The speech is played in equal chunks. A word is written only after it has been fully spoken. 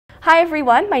Hi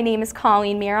everyone, my name is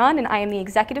Colleen Mearon and I am the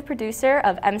executive producer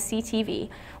of MCTV.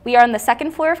 We are on the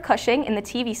second floor of Cushing in the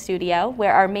TV studio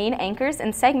where our main anchors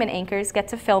and segment anchors get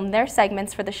to film their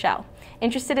segments for the show.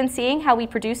 Interested in seeing how we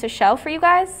produce a show for you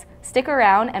guys? Stick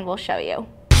around and we'll show you.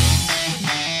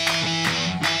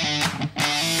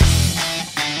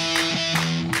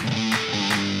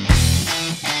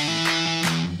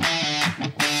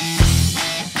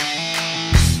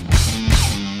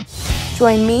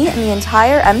 Join me and the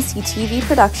entire MCTV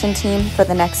production team for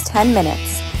the next 10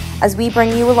 minutes as we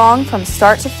bring you along from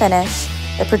start to finish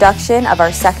the production of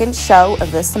our second show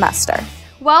of the semester.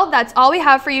 Well, that's all we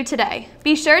have for you today.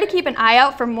 Be sure to keep an eye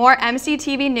out for more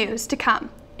MCTV news to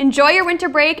come. Enjoy your winter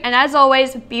break, and as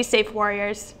always, be safe,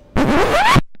 Warriors.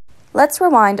 Let's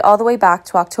rewind all the way back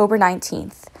to October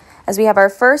 19th as we have our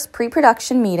first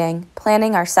pre-production meeting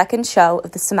planning our second show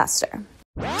of the semester.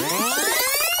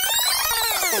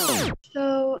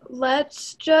 So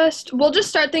we'll just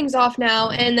start things off now,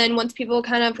 and then once people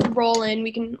kind of roll in,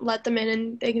 we can let them in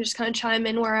and they can just kind of chime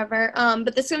in wherever.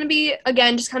 But this is going to be,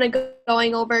 again, just kind of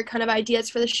going over kind of ideas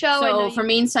for the show. So for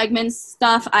main segments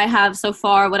stuff, I have so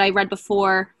far what I read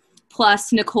before,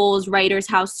 plus Nicole's Writer's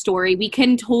House story. We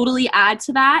can totally add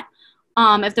to that.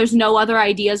 If there's no other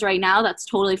ideas right now, that's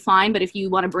totally fine. But if you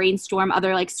want to brainstorm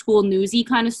other like school newsy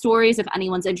kind of stories, if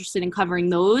anyone's interested in covering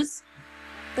those.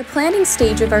 The planning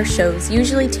stage of our shows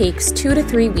usually takes 2 to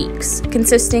 3 weeks,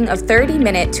 consisting of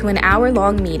 30-minute to an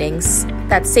hour-long meetings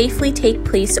that safely take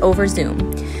place over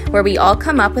Zoom, where we all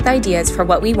come up with ideas for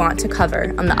what we want to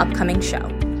cover on the upcoming show.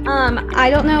 I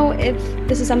don't know if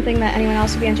this is something that anyone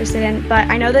else would be interested in, but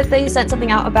I know that they sent something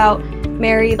out about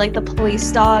Mary, like the police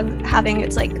dog, having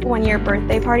its like 1-year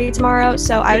birthday party tomorrow,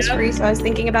 so I was free, so I was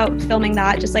thinking about filming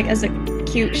that just like as a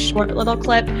cute short little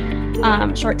clip.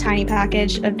 Short tiny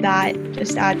package of that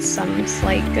just adds some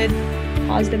slight good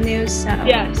positive news. So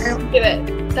yes, do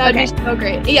it. That would be so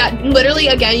great. Yeah, literally,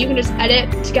 again, you can just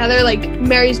edit together like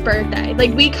Mary's birthday.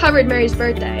 Like we covered Mary's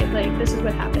birthday. Like this is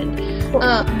what happened. Cool.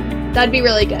 That'd be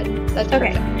really good. That's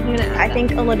okay. Perfect. I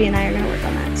think Olivia and I are gonna work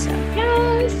on that. So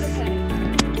yes.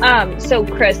 Okay. So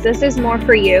Chris, this is more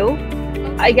for you.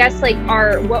 I guess like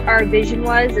what our vision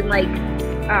was, and like.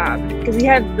 Because we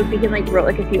can like wrote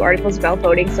like a few articles about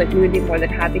voting, so like we would be more than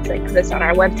happy to like put this on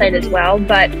our website as well.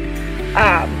 But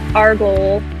our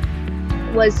goal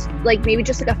was like maybe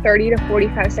just like a 30 to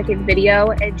 45 second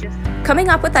video and just coming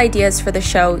up with ideas for the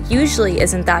show usually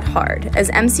isn't that hard, as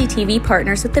MCTV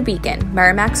partners with The Beacon,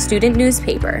 Merrimack's student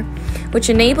newspaper, which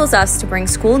enables us to bring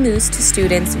school news to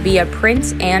students via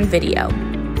print and video.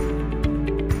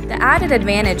 The added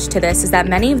advantage to this is that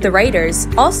many of the writers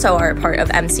also are a part of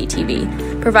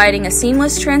MCTV, providing a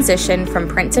seamless transition from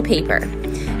print to paper,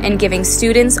 and giving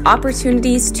students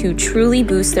opportunities to truly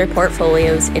boost their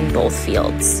portfolios in both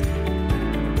fields.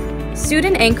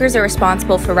 Student anchors are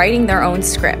responsible for writing their own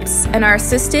scripts, and are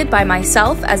assisted by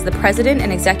myself as the president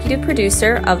and executive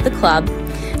producer of the club,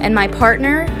 and my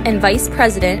partner and vice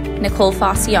president, Nicole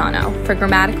Fasciano, for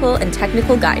grammatical and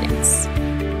technical guidance.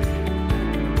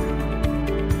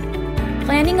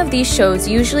 Planning of these shows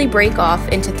usually break off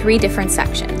into 3 different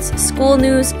sections: school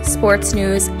news, sports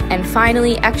news, and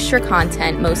finally extra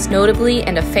content, most notably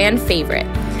and a fan favorite,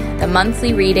 the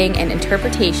monthly reading and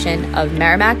interpretation of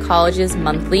Merrimack College's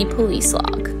monthly police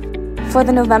log. For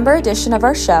the November edition of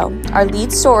our show, our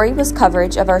lead story was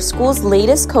coverage of our school's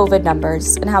latest COVID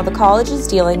numbers and how the college is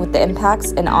dealing with the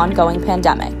impacts of an ongoing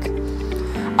pandemic.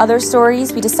 Other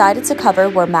stories we decided to cover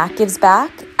were Mac Gives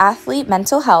Back, athlete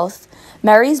mental health,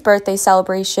 Mary's birthday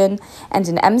celebration, and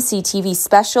an MCTV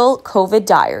special, COVID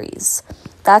Diaries.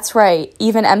 That's right,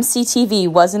 even MCTV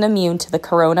wasn't immune to the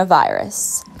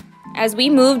coronavirus. As we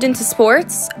moved into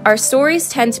sports, our stories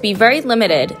tend to be very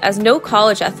limited as no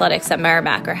college athletics at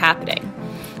Merrimack are happening.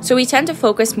 So we tend to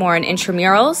focus more on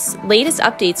intramurals, latest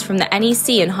updates from the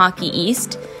NEC and Hockey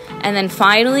East, and then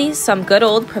finally some good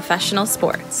old professional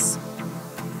sports.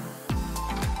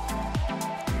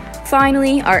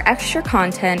 Finally, our extra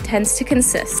content tends to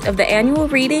consist of the annual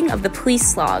reading of the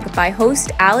police log by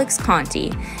host Alex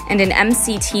Conti and an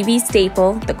MCTV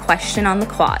staple, The Question on the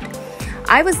Quad.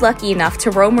 I was lucky enough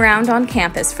to roam around on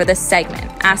campus for this segment,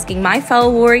 asking my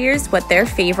fellow Warriors what their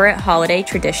favorite holiday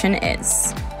tradition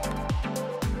is.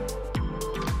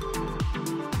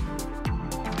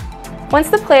 Once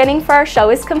the planning for our show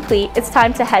is complete, it's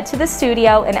time to head to the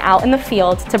studio and out in the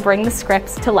field to bring the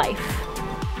scripts to life.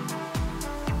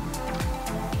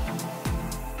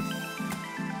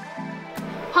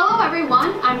 Hello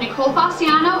everyone, I'm Nicole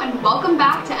Fasciano and welcome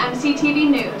back to MCTV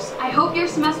News. I hope your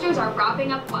semesters are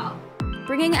wrapping up well.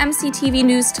 Bringing MCTV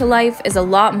News to life is a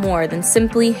lot more than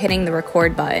simply hitting the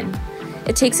record button.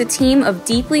 It takes a team of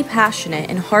deeply passionate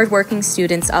and hardworking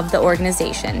students of the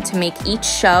organization to make each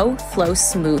show flow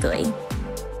smoothly.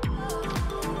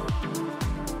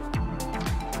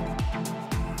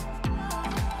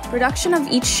 Production of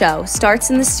each show starts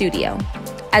in the studio,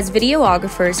 as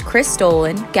videographers Chris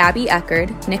Dolan, Gabby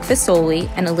Eckerd, Nick Fasoli,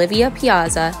 and Olivia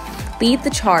Piazza lead the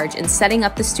charge in setting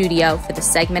up the studio for the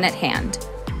segment at hand.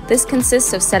 This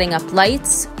consists of setting up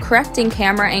lights, correcting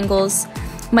camera angles,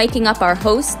 miking up our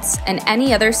hosts, and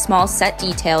any other small set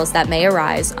details that may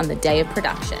arise on the day of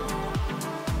production.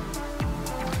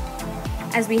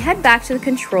 As we head back to the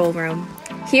control room,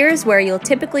 here is where you'll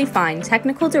typically find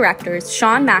technical directors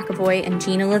Sean McAvoy and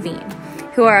Gina Levine,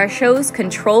 who are our show's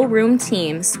control room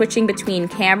team, switching between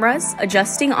cameras,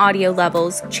 adjusting audio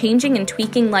levels, changing and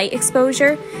tweaking light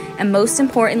exposure, and most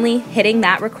importantly, hitting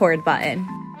that record button.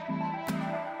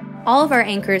 All of our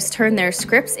anchors turn their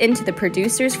scripts into the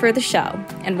producers for the show,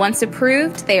 and once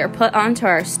approved, they are put onto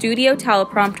our studio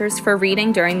teleprompters for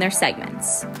reading during their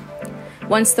segments.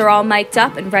 Once they're all mic'd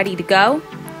up and ready to go,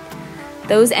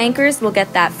 those anchors will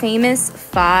get that famous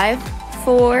 5,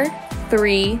 4,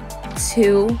 3,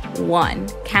 2, 1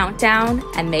 countdown,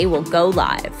 and they will go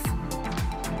live.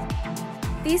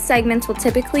 These segments will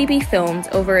typically be filmed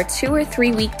over a 2 or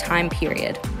 3 week time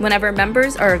period, whenever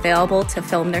members are available to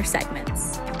film their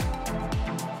segments.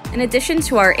 In addition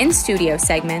to our in-studio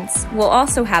segments, we'll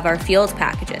also have our field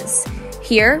packages.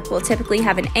 Here, we'll typically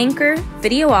have an anchor,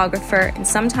 videographer, and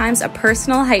sometimes a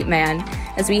personal hype man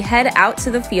as we head out to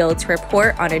the field to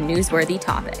report on a newsworthy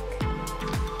topic.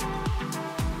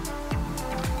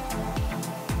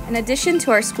 In addition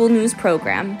to our school news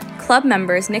program, club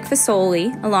members Nick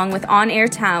Fasoli, along with on-air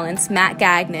talents Matt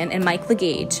Gagnon and Mike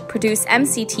Legage, produce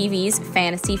MCTV's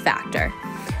Fantasy Factor,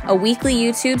 a weekly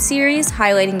YouTube series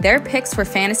highlighting their picks for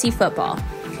fantasy football,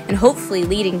 and hopefully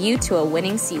leading you to a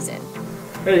winning season.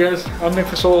 Hey guys, I'm Nick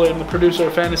Fasoli. I'm the producer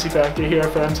of Fantasy Factor here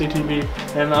for MCTV,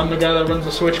 and I'm the guy that runs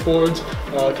the switchboards,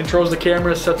 controls the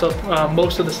cameras, sets up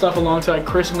most of the stuff alongside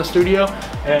Chris in the studio,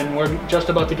 and we're just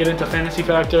about to get into Fantasy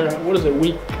Factor. What is it,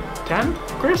 week 10,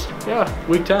 Chris? Yeah,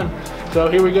 week 10. So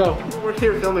here we go. We're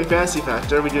here filming Fantasy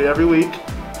Factor. We do it every week.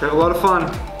 We have a lot of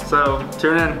fun, so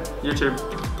tune in, YouTube.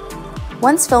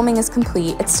 Once filming is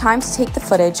complete, it's time to take the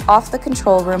footage off the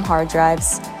control room hard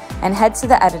drives and head to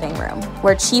the editing room,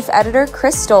 where Chief Editor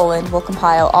Chris Dolan will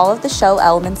compile all of the show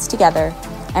elements together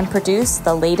and produce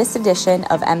the latest edition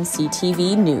of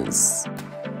MCTV News.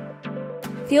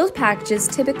 Field packages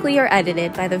typically are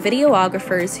edited by the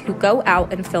videographers who go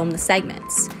out and film the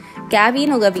segments. Gabby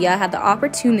and Olivia had the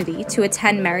opportunity to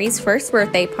attend Mary's first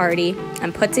birthday party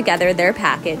and put together their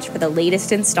package for the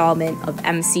latest installment of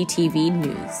MCTV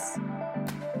News.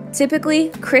 Typically,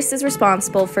 Chris is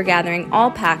responsible for gathering all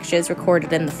packages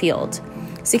recorded in the field,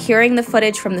 securing the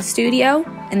footage from the studio,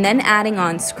 and then adding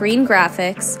on screen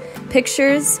graphics,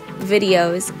 pictures,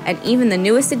 videos, and even the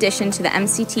newest addition to the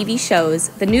MCTV shows,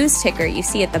 the news ticker you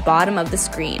see at the bottom of the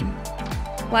screen.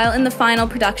 While in the final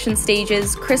production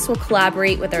stages, Chris will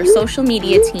collaborate with our social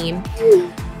media team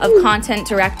of content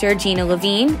director Gina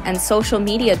Levine and social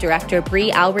media director Bree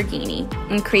Alberghini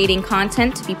in creating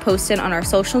content to be posted on our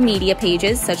social media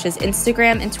pages such as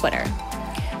Instagram and Twitter.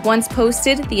 Once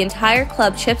posted, the entire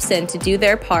club chips in to do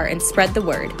their part and spread the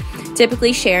word,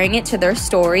 typically sharing it to their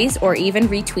stories or even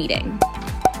retweeting.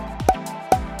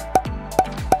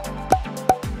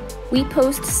 We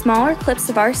post smaller clips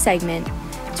of our segment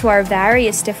to our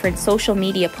various different social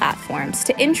media platforms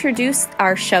to introduce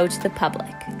our show to the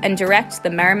public and direct the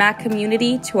Merrimack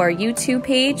community to our YouTube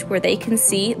page where they can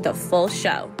see the full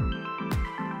show.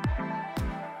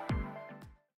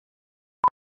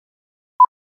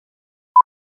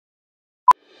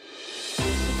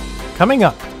 Coming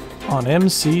up on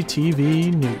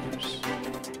MCTV News.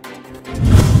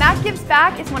 Mac Gives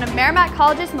Back is one of Merrimack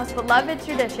College's most beloved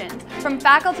traditions. From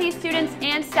faculty, students,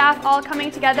 and staff all coming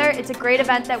together, it's a great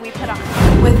event that we put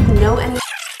on. With no end.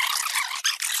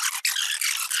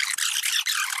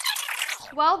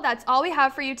 Well, that's all we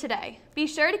have for you today. Be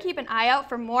sure to keep an eye out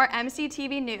for more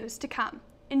MCTV news to come.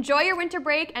 Enjoy your winter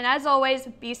break, and as always,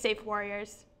 be safe,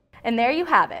 Warriors. And there you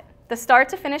have it, the start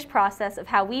to finish process of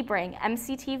how we bring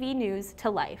MCTV news to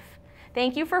life.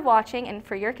 Thank you for watching and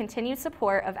for your continued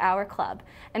support of our club,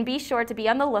 and be sure to be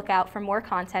on the lookout for more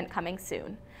content coming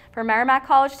soon. For Merrimack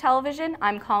College Television,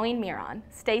 I'm Colleen Mearon.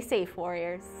 Stay safe,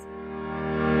 Warriors.